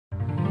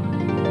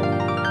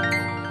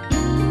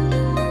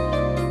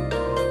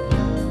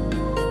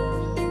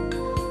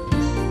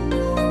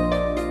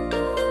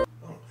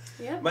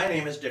My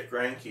name is Dick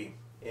Reinke,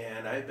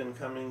 and I've been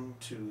coming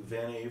to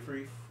Van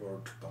Avery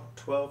for about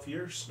 12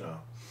 years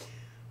now.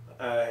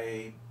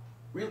 I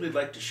really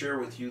like to share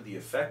with you the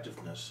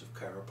effectiveness of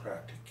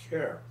chiropractic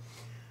care.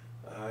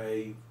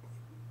 I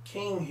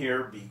came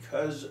here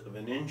because of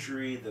an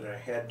injury that I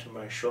had to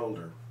my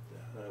shoulder.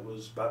 It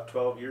was about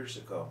 12 years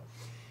ago,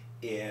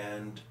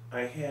 and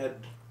I had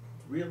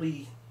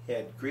really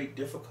had great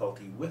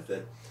difficulty with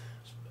it.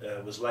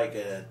 It was like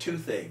a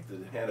toothache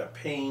that had a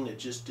pain, it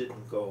just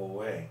didn't go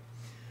away.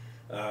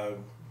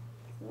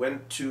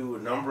 Went to a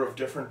number of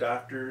different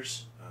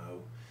doctors,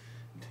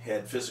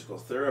 had physical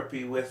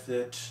therapy with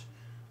it,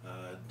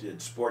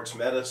 did sports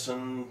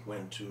medicine,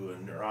 went to a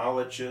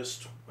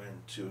neurologist,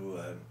 went to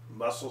a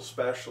muscle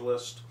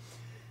specialist,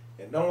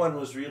 and no one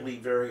was really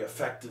very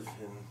effective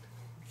in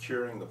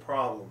curing the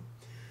problem.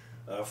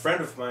 A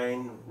friend of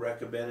mine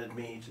recommended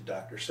me to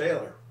Dr.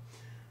 Saylor.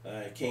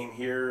 I came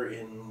here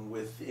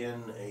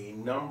within a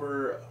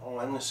number, I'm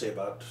going to say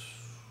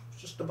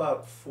just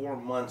about 4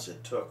 months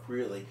it took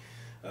really,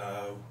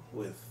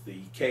 with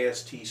the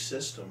KST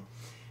system,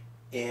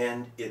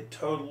 and it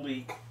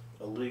totally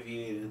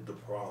alleviated the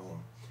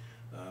problem.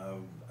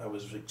 I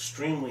was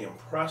extremely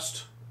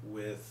impressed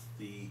with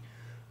the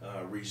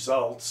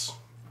results.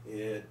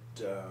 It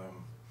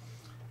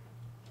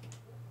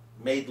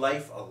made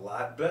life a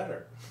lot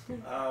better.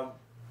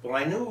 Well,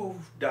 I knew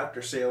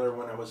Dr. Saylor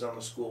when I was on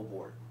the school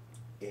board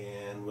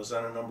and was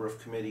on a number of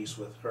committees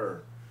with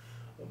her.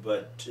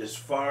 But as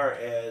far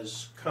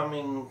as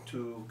coming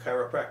to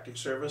chiropractic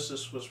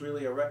services was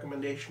really a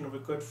recommendation of a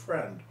good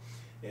friend.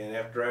 And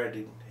after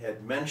I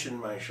had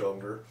mentioned my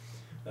shoulder,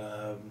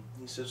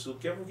 he says, well,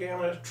 give it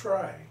a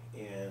try.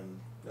 And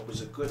that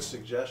was a good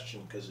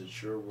suggestion because it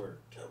sure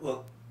worked.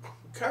 Well,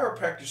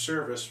 chiropractic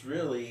service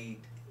really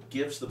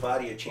gives the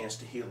body a chance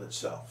to heal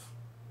itself.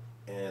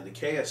 And the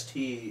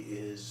KST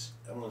is,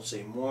 I'm going to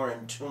say, more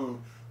in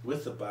tune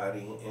with the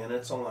body and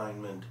its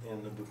alignment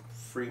and the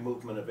free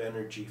movement of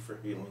energy for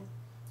healing.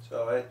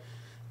 So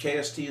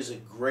KST is a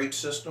great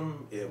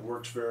system. It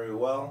works very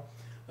well.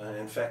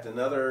 In fact,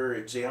 another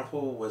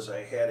example was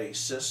I had a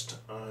cyst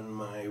on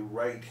my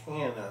right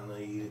hand on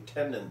the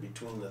tendon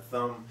between the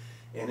thumb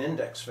and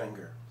index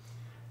finger.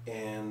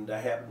 And I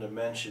happened to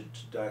mention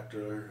to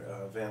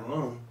Dr. Van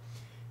Loon,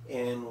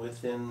 and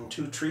within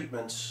 2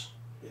 treatments,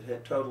 it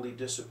had totally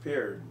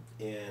disappeared.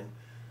 And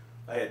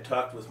I had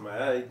talked with my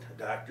eye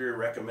doctor,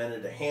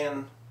 recommended a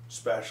hand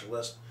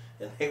specialist,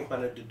 and they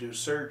wanted to do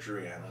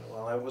surgery on it.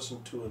 Well, I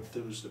wasn't too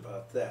enthused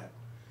about that.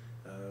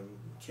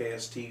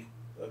 KST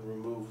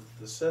removed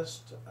the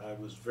cyst. I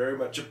was very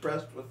much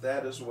impressed with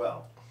that as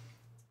well.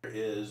 It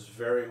is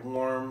very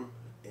warm,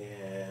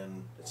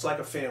 and it's like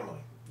a family.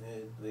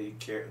 They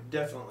care,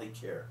 definitely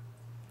care.